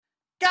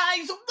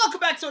Guys, welcome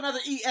back to another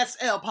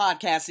ESL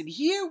podcast, and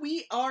here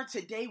we are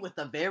today with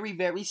a very,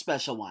 very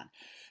special one.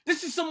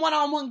 This is some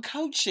one-on-one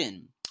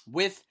coaching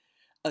with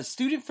a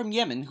student from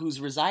Yemen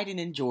who's residing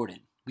in Jordan.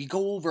 We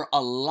go over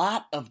a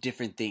lot of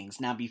different things.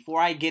 Now,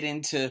 before I get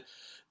into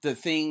the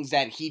things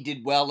that he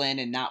did well in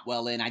and not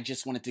well in, I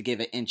just wanted to give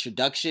an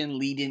introduction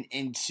leading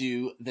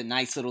into the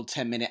nice little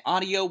 10-minute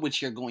audio,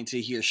 which you're going to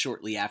hear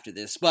shortly after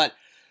this. But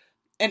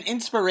an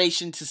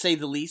inspiration, to say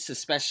the least,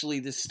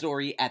 especially the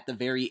story at the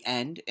very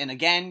end. And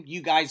again,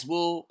 you guys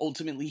will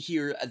ultimately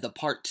hear the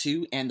part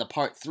 2 and the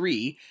part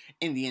 3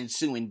 in the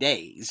ensuing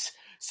days.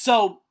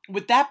 So,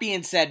 with that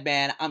being said,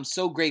 man, I'm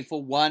so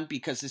grateful. 1,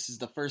 because this is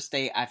the first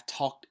day I've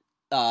talked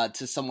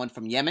to someone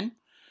from Yemen.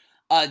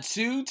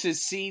 2, to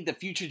see the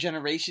future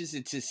generations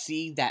and to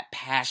see that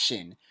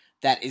passion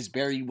that is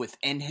buried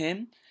within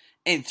him.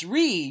 And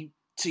 3,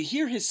 to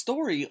hear his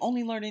story,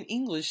 only learning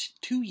English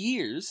 2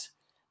 years.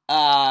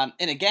 And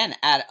again,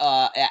 at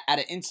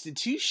an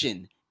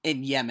institution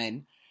in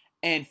Yemen,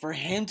 and for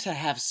him to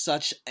have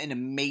such an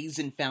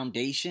amazing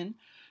foundation,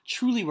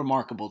 truly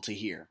remarkable to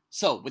hear.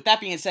 So, with that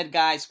being said,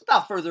 guys,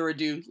 without further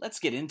ado, let's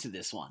get into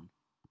this one.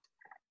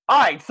 All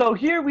right, so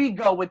here we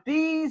go. With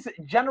these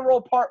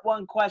general part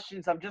 1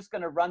 questions, I'm just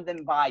going to run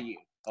them by you,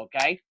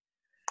 okay?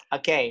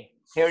 Okay,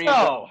 here you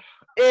go.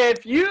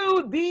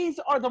 These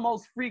are the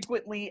most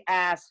frequently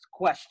asked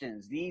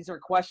questions. These are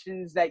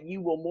questions that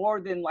you will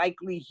more than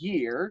likely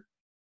hear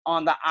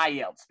on the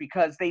IELTS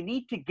because they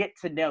need to get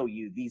to know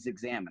you, these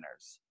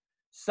examiners.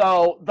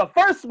 So the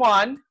first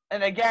one,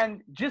 and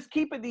again, just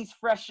keeping these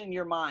fresh in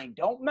your mind.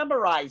 Don't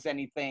memorize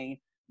anything.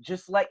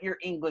 Just let your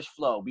English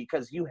flow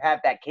because you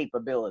have that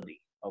capability,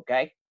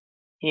 okay?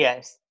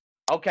 Yes.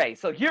 Okay,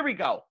 so here we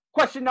go.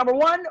 Question number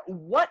 1,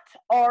 what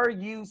are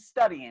you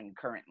studying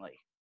currently?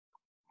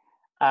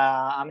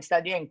 I'm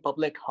studying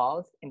public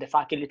health in the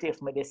Faculty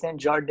of Medicine,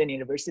 Jordan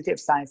University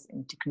of Science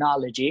and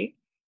Technology.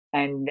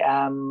 And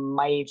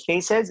my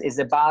thesis is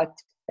about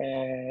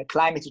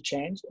climate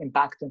change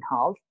impact on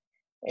health.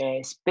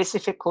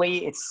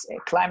 Specifically, it's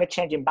climate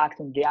change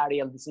impact on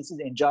diarrheal diseases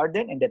in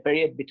Jordan in the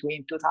period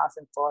between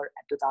 2004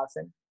 and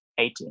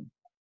 2018.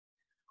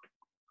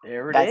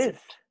 There it is.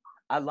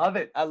 I love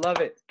it.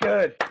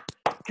 Good.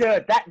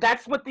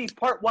 That's what these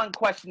part 1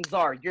 questions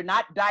are. You're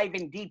not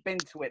diving deep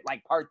into it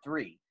like part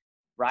 3.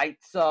 Right?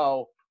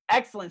 So,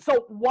 excellent.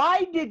 So,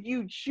 why did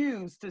you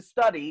choose to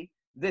study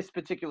this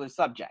particular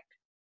subject?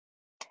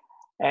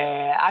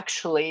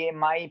 Actually,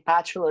 my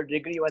bachelor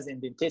degree was in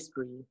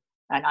dentistry,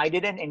 and I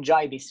didn't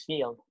enjoy this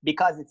field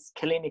because it's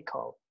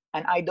clinical,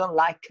 and I don't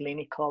like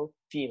clinical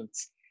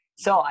fields.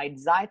 So, I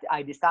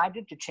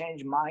decided to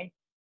change my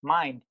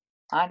mind,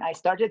 and I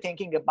started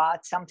thinking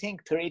about something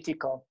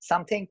theoretical,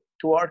 something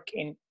to work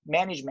in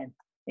management,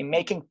 in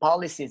making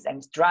policies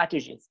and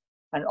strategies,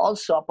 and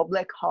also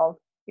public health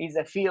is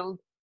a field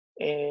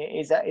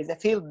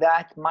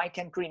that my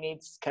country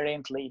needs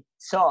currently.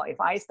 So if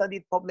I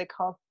studied public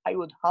health, I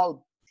would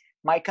help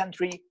my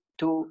country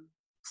to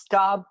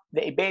stop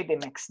the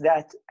epidemics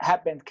that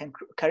happen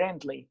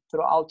currently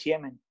throughout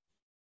Yemen.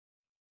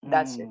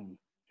 That's it.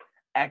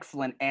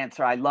 Excellent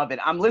answer. I love it.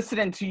 I'm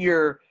listening to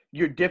your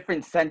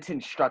different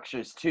sentence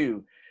structures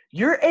too.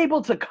 You're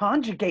able to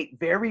conjugate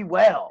very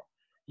well.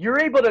 You're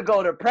able to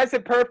go to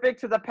present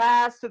perfect, to the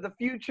past, to the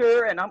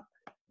future, and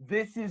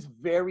this is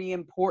very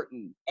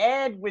important,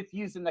 and with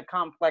using the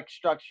complex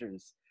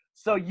structures.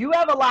 So you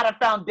have a lot of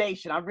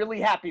foundation. I'm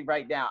really happy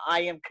right now.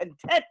 I am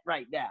content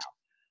right now.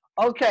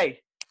 Okay,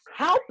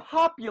 how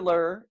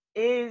popular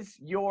is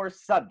your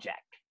subject?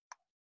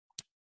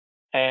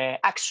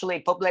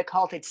 Actually, public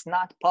health, it's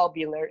not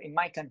popular in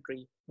my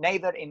country,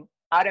 neither in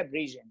Arab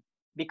region,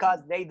 because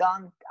they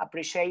don't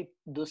appreciate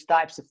those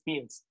types of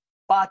fields.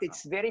 But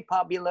it's very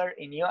popular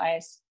in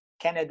US,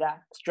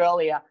 Canada,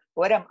 Australia,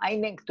 where I'm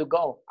aiming to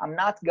go. I'm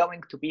not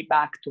going to be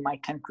back to my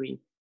country,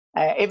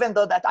 even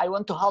though that I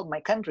want to help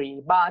my country.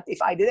 But if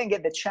I didn't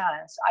get the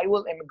chance, I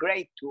will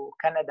immigrate to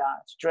Canada,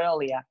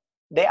 Australia.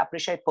 They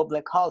appreciate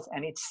public health,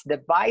 and it's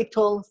the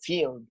vital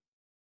field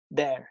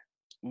there.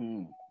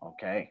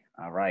 Okay.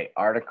 All right.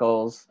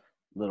 Articles,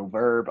 little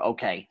verb.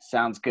 Okay.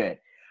 Sounds good.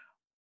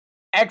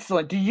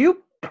 Excellent. Do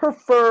you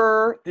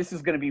prefer, this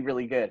is going to be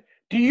really good.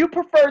 Do you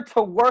prefer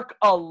to work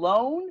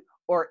alone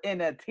or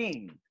in a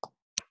team?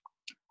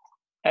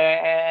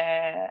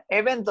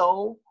 Even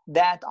though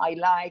that I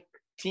like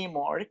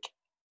teamwork,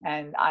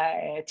 and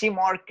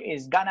teamwork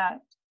is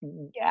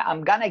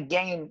I'm gonna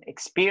gain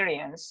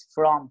experience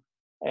from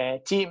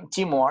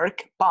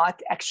teamwork,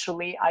 but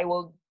actually I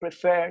will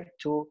prefer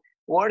to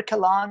work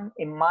alone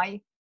in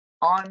my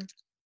own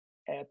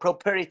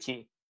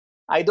property.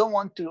 I don't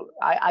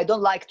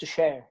like to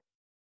share.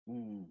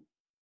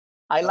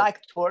 I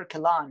like to work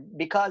alone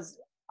because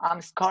I'm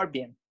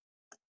Scorpion.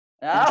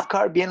 And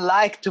Scorpion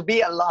like to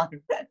be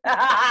alone.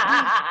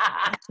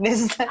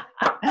 That's good.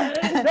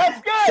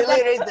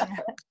 Silly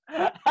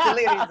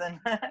reason.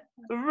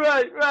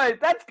 Right.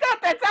 That's good.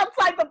 That's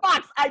outside the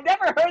box. I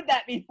never heard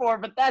that before,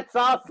 but that's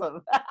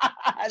awesome.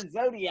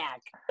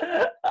 Zodiac.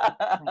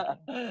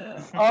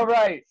 All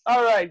right.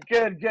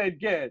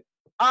 Good.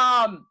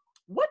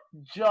 What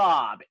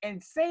job,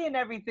 and saying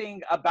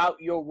everything about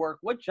your work,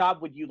 what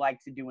job would you like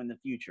to do in the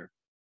future?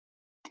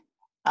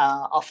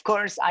 Of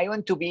course, I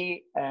want to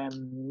be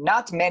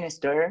not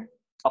minister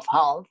of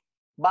health,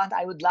 but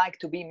I would like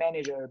to be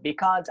manager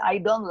because I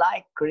don't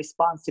like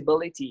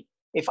responsibility.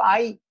 If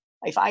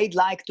I'd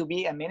like to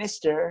be a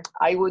minister,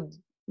 I would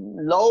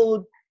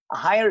load a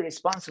higher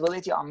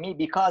responsibility on me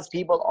because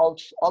people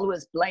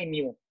always blame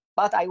you.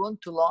 But I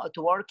want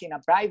to work in a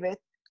private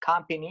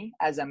company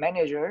as a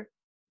manager,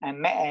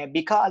 and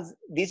because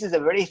this is a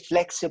very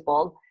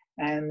flexible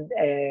and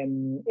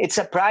it's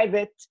a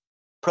private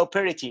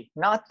property,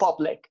 not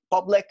public.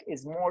 Public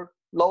is more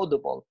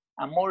loadable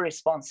and more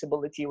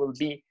responsibility will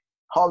be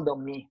held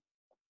on me.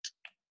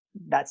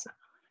 That's it.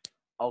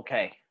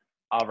 Okay.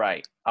 All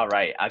right.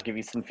 I'll give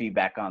you some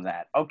feedback on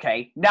that.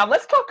 Okay. Now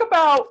let's talk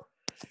about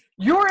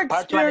your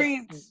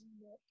experience.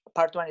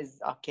 Part one is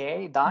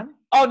okay, done.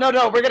 Oh, no,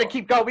 we're going to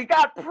keep going. We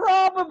got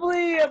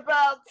probably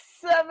about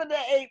 7 to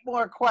 8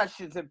 more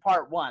questions in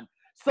part one.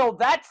 So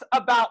that's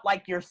about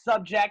like your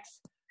subjects,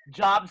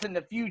 jobs in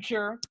the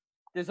future.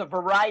 There's a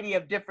variety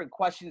of different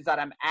questions that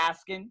I'm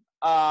asking.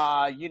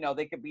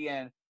 They could be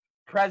in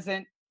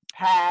present,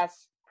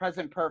 past,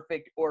 present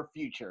perfect, or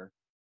future.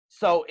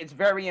 So it's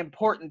very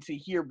important to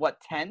hear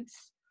what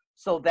tense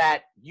so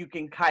that you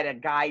can kind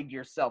of guide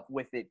yourself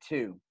with it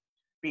too.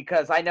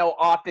 Because I know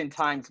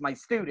oftentimes my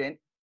student,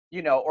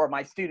 or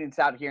my students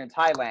out here in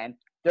Thailand,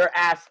 they're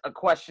asked a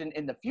question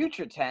in the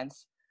future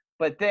tense,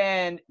 but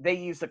then they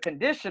use a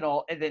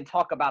conditional and then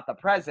talk about the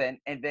present,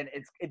 and then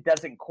it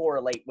doesn't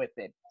correlate with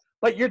it.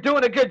 But you're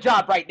doing a good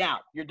job right now.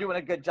 You're doing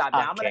a good job.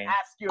 Now I'm going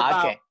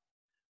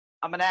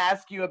to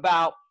ask you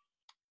about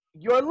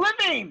your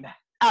living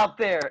out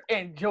there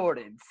in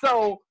Jordan.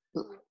 So,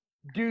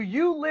 do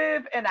you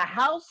live in a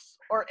house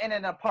or in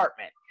an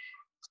apartment?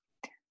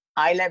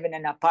 I live in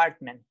an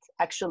apartment.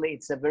 Actually,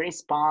 it's a very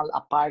small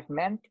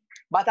apartment,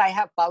 but I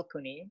have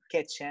balcony,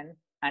 kitchen,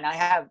 and I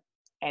have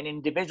an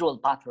individual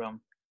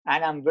bathroom,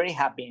 and I'm very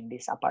happy in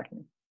this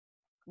apartment.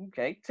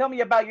 Okay. Tell me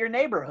about your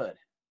neighborhood.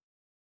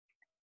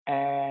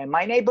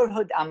 My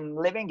neighborhood, I'm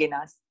living in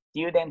a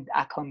student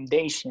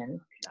accommodation.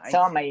 Nice.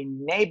 So my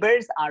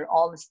neighbors are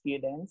all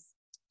students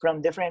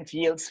from different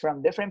fields,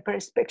 from different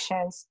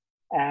perspectives.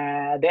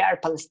 They are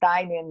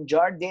Palestinian,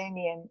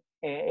 Jordanian,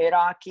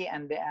 Iraqi,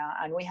 and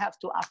we have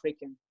 2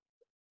 African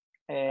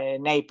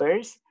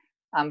neighbors.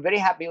 I'm very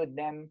happy with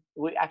them.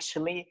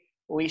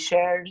 We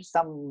share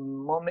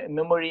some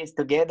memories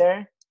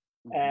together.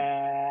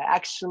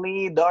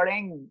 Actually,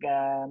 during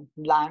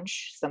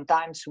lunch,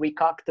 sometimes we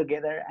cook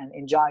together and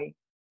enjoy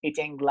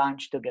eating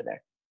lunch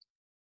together.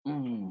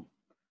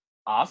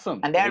 Awesome.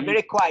 And they're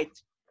very quiet.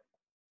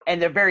 And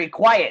they're very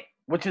quiet,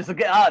 which is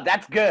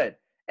that's good.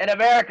 In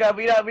America,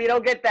 we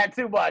don't get that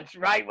too much,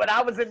 right? When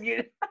I was in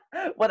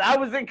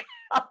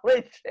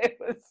college, it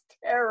was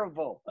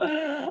terrible.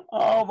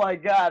 Oh my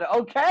God.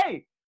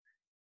 Okay.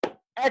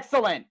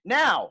 Excellent.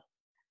 Now,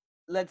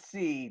 let's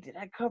see. Did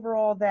I cover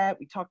all that?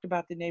 We talked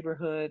about the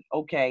neighborhood.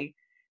 Okay.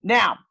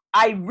 Now,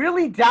 I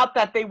really doubt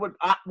that they would.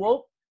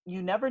 Well,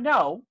 you never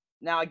know.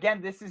 Now,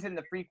 again, this is in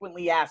the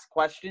frequently asked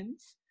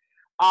questions.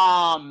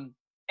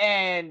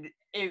 And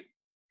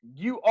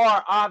you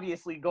are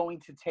obviously going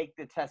to take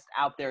the test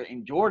out there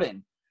in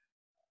Jordan.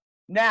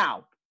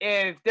 Now,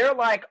 if they're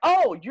like,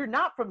 oh, you're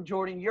not from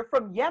Jordan, you're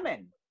from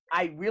Yemen,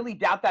 I really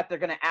doubt that they're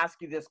going to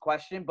ask you this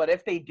question. But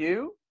if they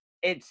do,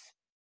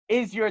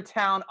 is your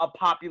town a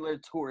popular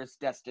tourist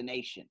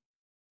destination?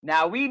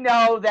 Now, we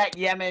know that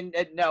Yemen,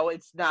 no,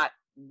 it's not,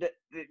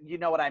 you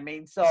know what I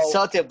mean? So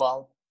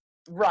suitable.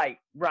 Right.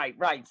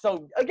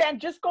 So, again,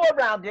 just go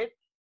around it.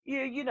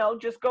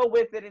 Just go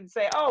with it and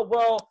say, oh,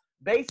 well,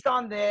 based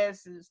on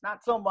this, it's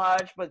not so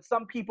much, but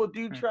some people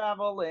do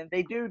travel and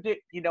they do,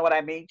 you know what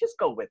I mean? Just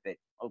go with it,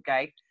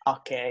 okay?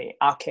 Okay.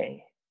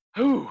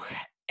 Whew.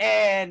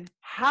 And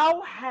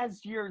how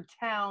has your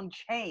town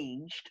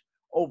changed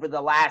over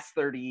the last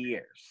 30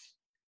 years?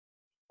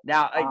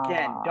 Now,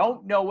 again,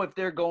 don't know if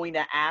they're going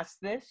to ask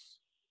this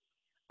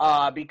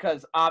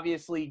because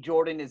obviously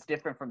Jordan is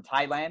different from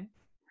Thailand,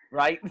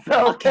 right?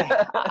 So okay.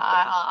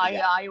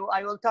 I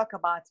will talk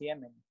about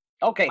Yemen.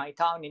 Okay. My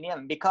town in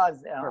Yemen,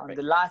 because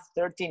the last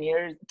 30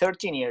 years.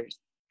 30 years.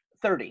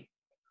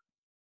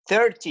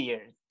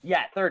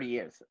 Yeah, 30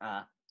 years.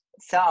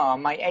 So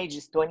my age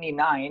is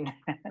 29.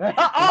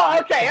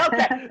 Okay.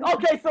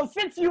 So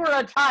since you were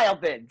a child,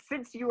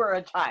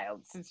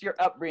 since your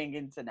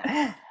upbringing to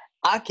now.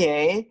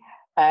 Okay.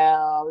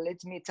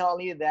 Let me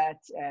tell you that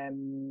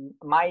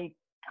my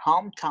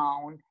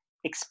hometown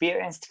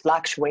experienced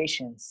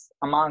fluctuations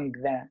among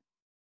the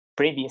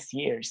previous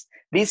years.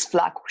 This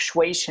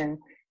fluctuation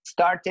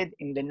started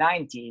in the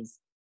 90s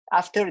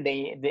after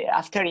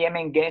after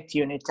Yemen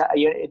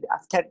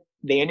after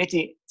the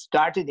unity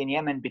started in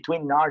Yemen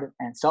between North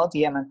and South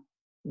Yemen.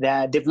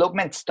 The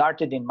development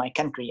started in my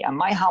country, and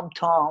my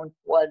hometown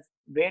was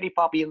very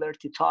popular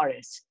to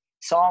tourists.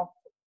 So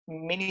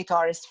many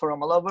tourists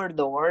from all over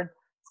the world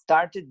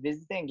started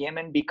visiting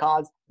Yemen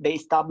because they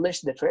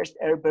established the first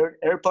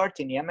airport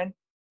in Yemen,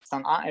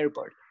 Sana'a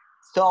Airport.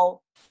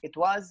 So it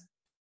was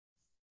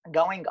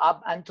going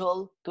up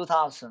until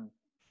 2000.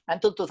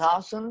 Until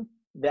 2000,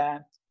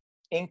 the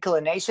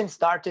inclination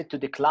started to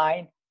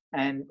decline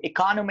and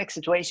economic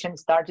situation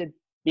started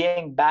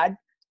being bad.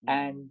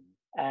 And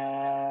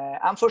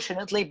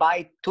unfortunately,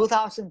 by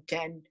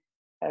 2010,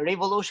 a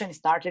revolution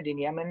started in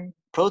Yemen,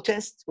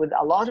 protests with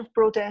a lot of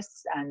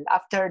protests. And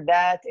after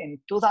that, in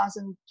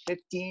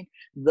 2015,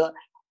 the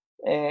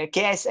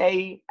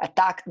KSA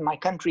attacked my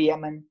country,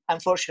 Yemen.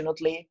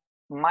 Unfortunately,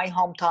 my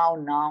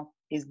hometown now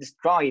is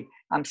destroyed.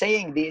 I'm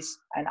saying this,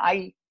 and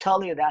I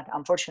tell you that,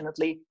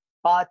 unfortunately,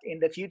 but in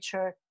the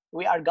future,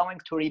 we are going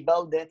to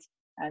rebuild it,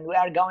 and we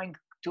are going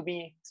to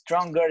be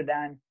stronger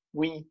than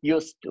we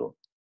used to.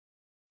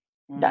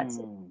 That's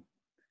it.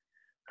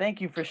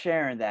 Thank you for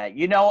sharing that.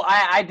 You know,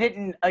 I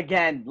didn't,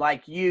 again,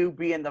 like you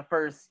being the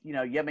first, you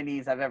know,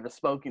 Yemenis I've ever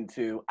spoken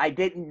to, I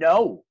didn't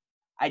know,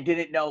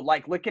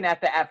 like looking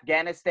at the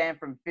Afghanistan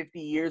from 50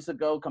 years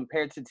ago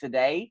compared to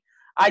today,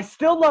 I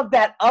still love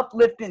that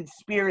uplifting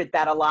spirit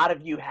that a lot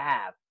of you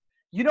have.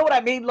 You know what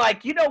I mean?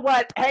 Like, you know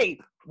what? Hey,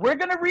 we're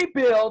going to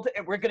rebuild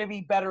and we're going to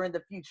be better in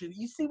the future.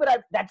 You see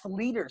that's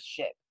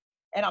leadership.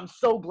 And I'm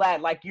so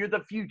glad, like, you're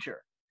the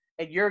future.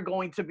 And you're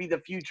going to be the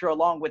future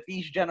along with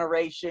these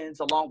generations,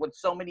 along with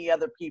so many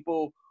other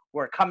people who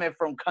are coming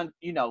from,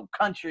 you know,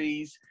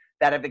 countries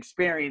that have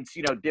experienced,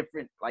 you know,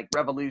 different, like,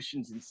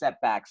 revolutions and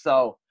setbacks.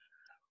 So,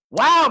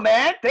 wow,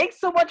 man. Thanks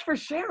so much for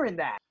sharing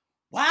that.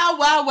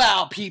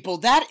 Wow, people.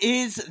 That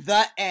is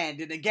the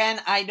end. And again,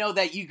 I know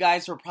that you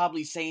guys were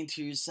probably saying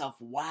to yourself,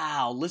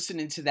 wow,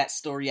 listening to that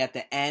story at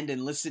the end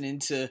and listening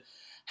to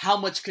how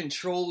much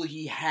control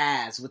he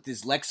has with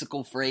his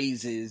lexical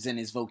phrases and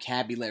his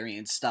vocabulary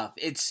and stuff.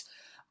 It's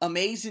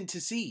amazing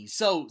to see.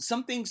 So,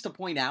 some things to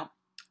point out.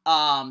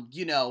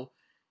 You know,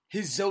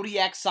 his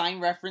zodiac sign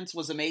reference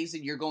was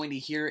amazing. You're going to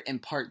hear in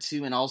part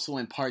 2 and also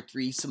in part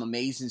 3 some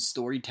amazing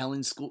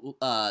storytelling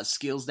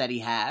skills that he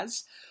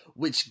has,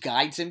 which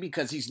guides him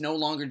because he's no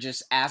longer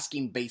just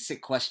asking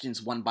basic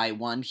questions one by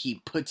one.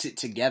 He puts it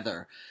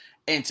together.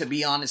 And to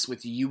be honest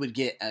with you, you would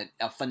get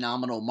a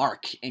phenomenal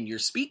mark in your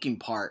speaking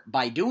part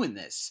by doing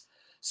this.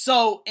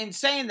 So, in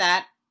saying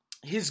that,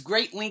 his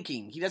great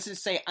linking, he doesn't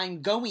say,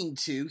 I'm going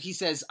to, he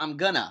says, I'm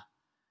gonna.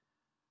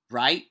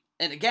 Right?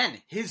 And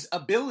again, his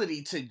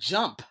ability to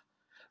jump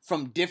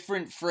from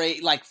different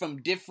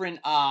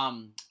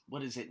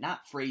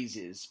not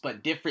phrases,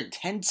 but different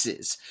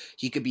tenses.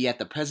 He could be at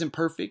the present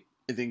perfect,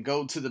 and then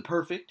go to the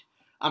perfect.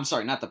 I'm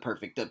sorry, not the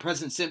perfect, the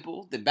present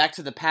simple, then back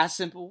to the past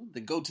simple,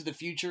 then go to the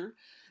future.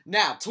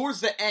 Now,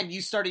 towards the end,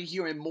 you started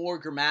hearing more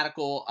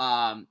grammatical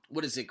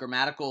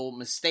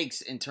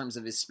mistakes in terms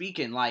of his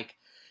speaking. Like,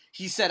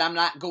 he said, I'm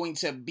not going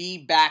to be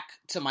back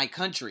to my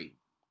country.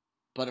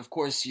 But of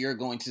course, you're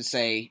going to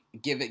say,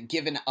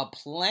 given a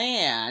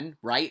plan,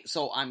 right?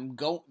 So I'm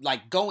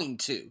going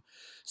to.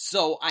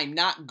 So I'm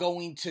not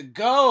going to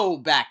go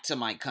back to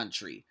my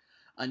country.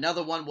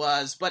 Another one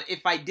was, but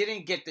if I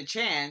didn't get the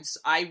chance,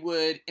 I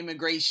would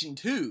immigration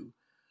too.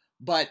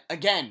 But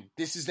again,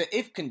 this is the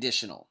if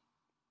conditional.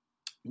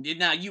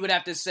 Now you would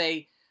have to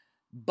say,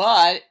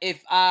 but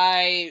if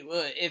I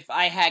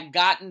had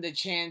gotten the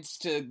chance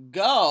to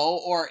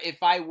go, or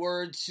if I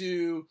were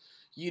to,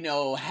 you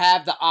know,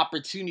 have the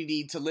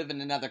opportunity to live in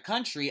another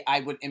country,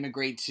 I would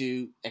immigrate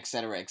to,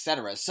 etc.,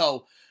 etc.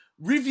 So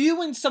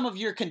reviewing some of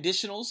your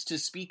conditionals to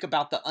speak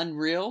about the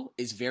unreal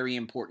is very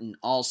important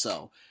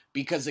also,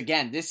 because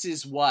again, this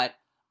is what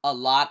a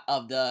lot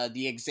of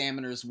the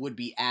examiners would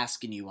be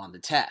asking you on the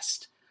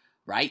test,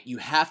 right? You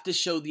have to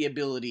show the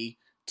ability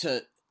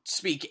to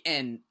speak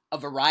in a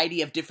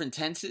variety of different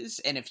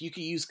tenses, and if you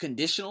can use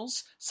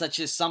conditionals, such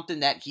as something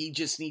that he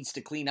just needs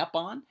to clean up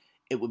on,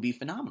 it would be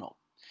phenomenal.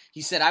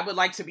 He said, I would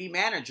like to be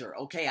manager.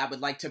 Okay, I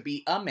would like to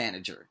be a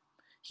manager.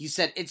 He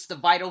said, it's the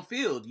vital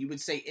field. You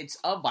would say it's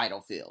a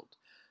vital field.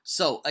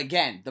 So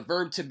again, the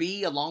verb to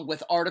be along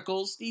with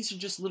articles, these are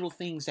just little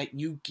things that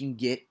you can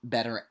get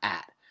better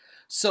at.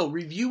 So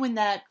reviewing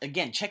that,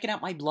 again, checking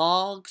out my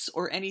blogs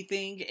or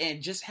anything,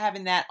 and just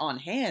having that on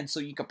hand so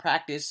you can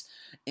practice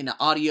in an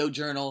audio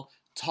journal,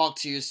 talk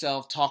to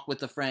yourself, talk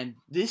with a friend.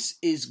 This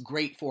is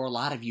great for a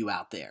lot of you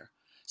out there.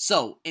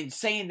 So, in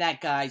saying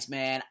that, guys,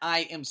 man,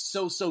 I am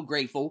so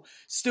grateful.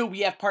 Still,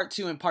 we have part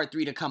 2 and part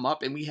 3 to come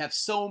up, and we have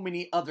so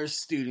many other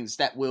students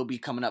that will be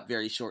coming up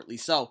very shortly.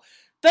 So,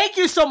 thank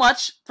you so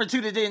much for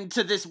tuning in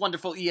to this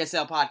wonderful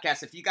ESL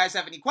podcast. If you guys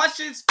have any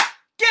questions,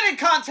 get in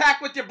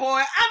contact with your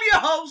boy. I'm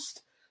your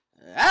host,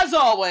 as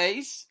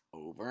always,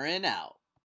 over and out.